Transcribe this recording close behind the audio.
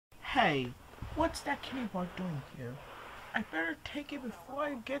Hey, what's that candy bar doing here? I better take it before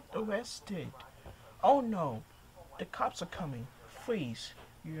I get arrested. Oh no, the cops are coming. Freeze.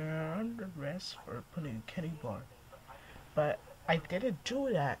 You're under arrest for putting a candy bar. But I didn't do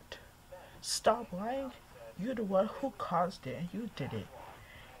that. Stop lying. You're the one who caused it and you did it.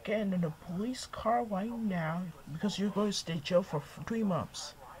 Get in the police car right now because you're going to stay in jail for 3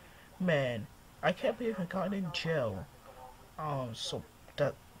 months. Man, I can't believe I got in jail. So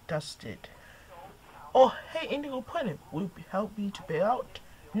that's it. Oh, hey, Indigo Planet, will you help me to bail out?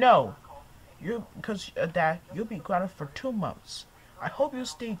 No, you because of that you'll be grounded for 2 months. I hope you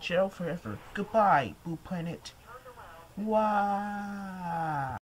stay in jail forever. Goodbye, Blue Planet. Wow.